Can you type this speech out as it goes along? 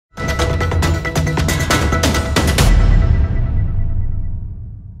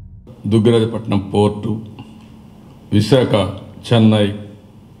Dugarajapatnam port, Visakha Chennai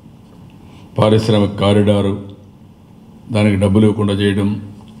పారిశ్రామిక corridor దానికి డబ్బులు ఇవ్వకుండా చేయడం,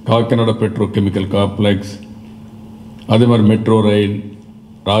 కాకినాడ పెట్రోకెమికల్ కాంప్లెక్స్, అది మరి మెట్రో రైల్,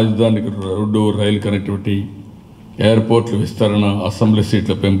 రాజధానికి రోడ్డు రైలు కనెక్టివిటీ, ఎయిర్పోర్ట్ల విస్తరణ, అసెంబ్లీ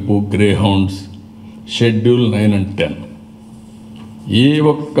సీట్ల పెంపు, గ్రే హౌండ్స్, షెడ్యూల్ 9 and 10 ఏ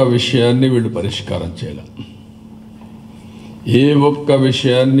ఒక్క విషయాన్ని వీళ్ళు పరిష్కారం చేయాలి. ఏ ఒక్క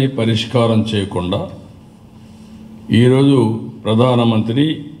విషయాన్ని పరిష్కారం చేయకుండా ఈరోజు ప్రధానమంత్రి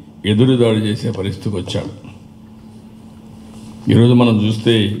ఎదురుదాడి చేసే పరిస్థితికి వచ్చాడు. ఈరోజు మనం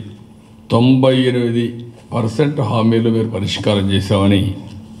చూస్తే 98% హామీలు మీరు పరిష్కారం చేశామని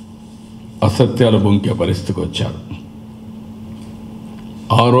అసత్యాలు బొంకే పరిస్థితికి వచ్చారు.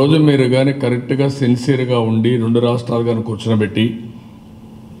 ఆ రోజు మీరు కానీ కరెక్ట్గా సిన్సియర్గా ఉండి 2 రాష్ట్రాలు కానీ కూర్చోబెట్టి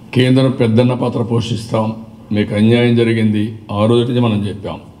కేంద్రం పెద్దన్న పాత్ర పోషిస్తాం, మీకు అన్యాయం జరిగింది ఆ రోజు నుంచి మనం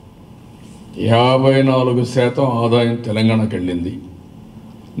చెప్పాం. 54% ఆదాయం తెలంగాణకు వెళ్ళింది,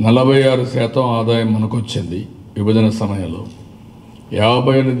 46% ఆదాయం మనకు వచ్చింది విభజన సమయంలో,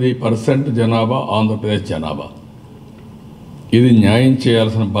 58% జనాభా ఆంధ్రప్రదేశ్ జనాభా. ఇది న్యాయం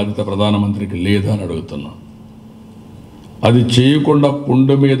చేయాల్సిన బాధ్యత ప్రధానమంత్రికి లేదా అని అడుగుతున్నా. అది చేయకుండా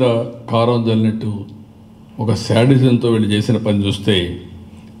పుండు మీద కారం జల్లినట్టు ఒక శాడిజంతో వీళ్ళు చేసిన పని చూస్తే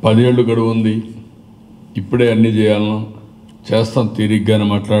 10 ఏళ్ళు గడువు ఉంది, ఇప్పుడే అన్నీ చేయాలన్నా చేస్తాం తీరిగ్గానే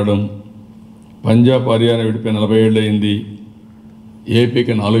మాట్లాడడం. పంజాబ్ హర్యానా విడిపోయి 40 ఏళ్ళు అయింది,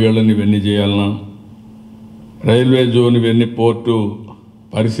 ఏపీకి 4 ఏళ్ళని ఇవన్నీ చేయాలన్నా, రైల్వే జోన్ ఇవన్నీ పోర్టు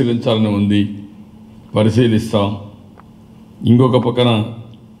పరిశీలించాలని ఉంది, పరిశీలిస్తాం. ఇంకొక పక్కన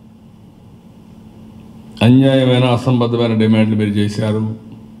అన్యాయమైన అసంబద్ధమైన డిమాండ్లు మీరు చేశారు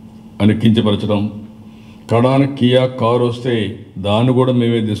అని కించపరచడం, కడానికి కియా కారు వస్తే దాన్ని కూడా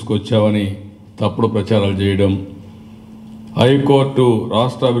మేమే తీసుకొచ్చామని తప్పుడు ప్రచారాలు చేయడం, హైకోర్టు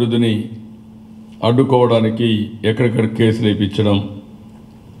రాష్ట్ర అభివృద్ధిని అడ్డుకోవడానికి ఎక్కడెక్కడ కేసులు వేయించడం,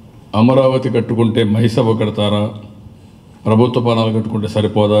 అమరావతి కట్టుకుంటే మైసభ కడతారా, ప్రభుత్వ పనాలు కట్టుకుంటే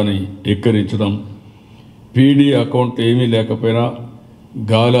సరిపోదా అని ఎక్కిరించడం, పీడీ అకౌంట్ ఏమీ లేకపోయినా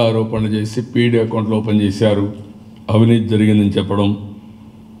గాలి ఆరోపణలు చేసి పీడీ అకౌంట్లు ఓపెన్ చేశారు, అవినీతి జరిగిందని చెప్పడం,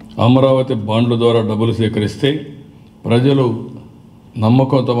 అమరావతి బాండ్ల ద్వారా డబ్బులు సేకరిస్తే ప్రజలు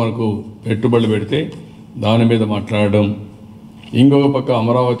నమ్మకంతో మనకు పెట్టుబడులు పెడితే దాని మీద మాట్లాడడం, ఇంకొక పక్క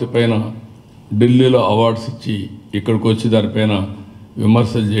అమరావతి పైన ఢిల్లీలో అవార్డ్స్ ఇచ్చి ఇక్కడికి వచ్చి దానిపైన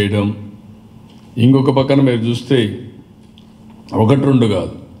విమర్శలు చేయడం, ఇంకొక పక్కన మీరు చూస్తే 1-2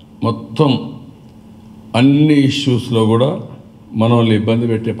 కాదు మొత్తం అన్ని ఇష్యూస్లో కూడా మనల్ని ఇబ్బంది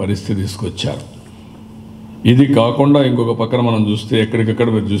పెట్టే పరిస్థితి తీసుకొచ్చారు. ఇది కాకుండా ఇంకొక పక్కన మనం చూస్తే ఎక్కడికక్కడ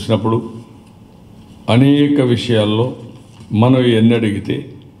మీరు చూసినప్పుడు అనేక విషయాల్లో మనం ఎన్ని అడిగితే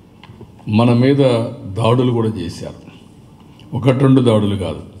మన మీద దాడులు కూడా చేశారు. 1-2 దాడులు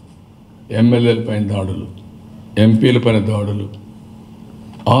కాదు, ఎమ్మెల్యేల పైన దాడులు, ఎంపీల పైన దాడులు,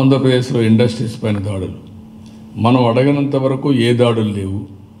 ఆంధ్రప్రదేశ్లో ఇండస్ట్రీస్ పైన దాడులు. మనం అడగనంత వరకు ఏ దాడులు లేవు,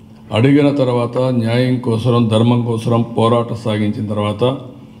 అడిగిన తర్వాత న్యాయం కోసం ధర్మం కోసం పోరాటం సాగించిన తర్వాత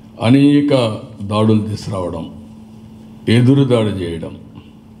అనేక దాడులు తీసుకురావడం, ఎదురు దాడి చేయడం.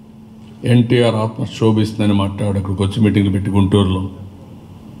 ఎన్టీఆర్ ఆత్మ శోభిస్తుందని మాట్లాడు ఇక్కడికి వచ్చి మీటింగ్లు పెట్టి గుంటూరులో,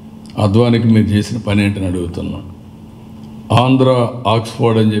 అద్వానికి మీరు చేసిన పని ఏంటని అడుగుతున్నా. ఆంధ్ర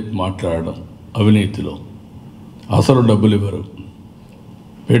ఆక్స్ఫర్డ్ అని చెప్పి మాట్లాడడం అవినీతిలో, అసలు డబ్బులు ఇవ్వరు.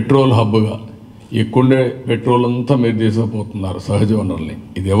 పెట్రోల్ హబ్గా ఇక్కడే పెట్రోల్ అంతా మీరు తీసుకుపోతున్నారు, సహజ వనరుల్ని.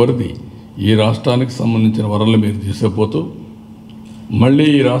 ఇది ఎవరిది? ఈ రాష్ట్రానికి సంబంధించిన వనరులు మీరు తీసుకుపోతూ మళ్ళీ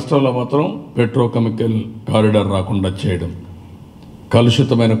ఈ రాష్ట్రంలో మాత్రం పెట్రోకెమికల్ కారిడార్ రాకుండా చేయడం,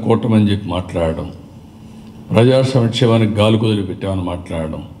 కలుషితమైన కూటమని చెప్పి మాట్లాడడం, ప్రజా సంక్షేమానికి గాలి కుదిరి పెట్టామని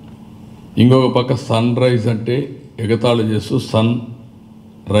మాట్లాడడం, ఇంకొక పక్క సన్ రైజ్ అంటే ఎగతాళి చేస్తూ సన్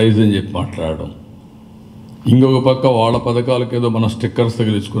రైజ్ అని చెప్పి మాట్లాడడం, ఇంకొక పక్క వాళ్ళ పథకాలకు ఏదో మనం స్టిక్కర్స్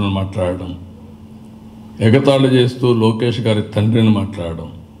తగిలించుకుని మాట్లాడడం, ఎగతాళి చేస్తూ లోకేష్ గారి తండ్రిని మాట్లాడడం,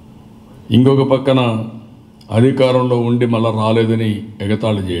 ఇంకొక పక్కన అధికారంలో ఉండి మళ్ళీ రాలేదని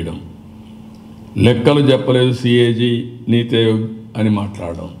ఎగతాళి చేయడం, లెక్కలు చెప్పలేదు సిఏజీ నీతి ఆయోగ్ అని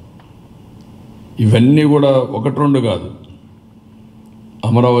మాట్లాడడం. ఇవన్నీ కూడా 1-2 కాదు.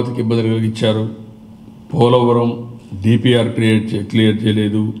 అమరావతికి ఇబ్బంది కలిగించారు, పోలవరం డిపిఆర్ క్లియర్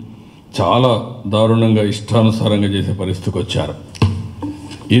చేయలేదు, చాలా దారుణంగా ఇష్టానుసారంగా చేసే పరిస్థితికి వచ్చారు.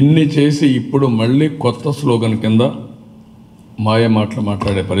 ఇన్ని చేసి ఇప్పుడు మళ్ళీ కొత్త స్లోగన్ కింద మాయ మాటలు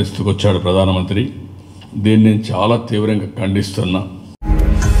మాట్లాడే పరిస్థితికి వచ్చాడు ప్రధానమంత్రి. దీన్ని నేను చాలా తీవ్రంగా ఖండిస్తున్నా.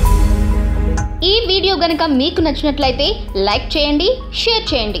 ఈ వీడియో గనుక మీకు నచ్చినట్లయితే లైక్ చేయండి, షేర్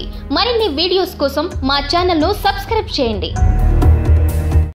చేయండి. మరిన్ని వీడియోస్ కోసం మా ఛానల్ను సబ్స్క్రైబ్ చేయండి.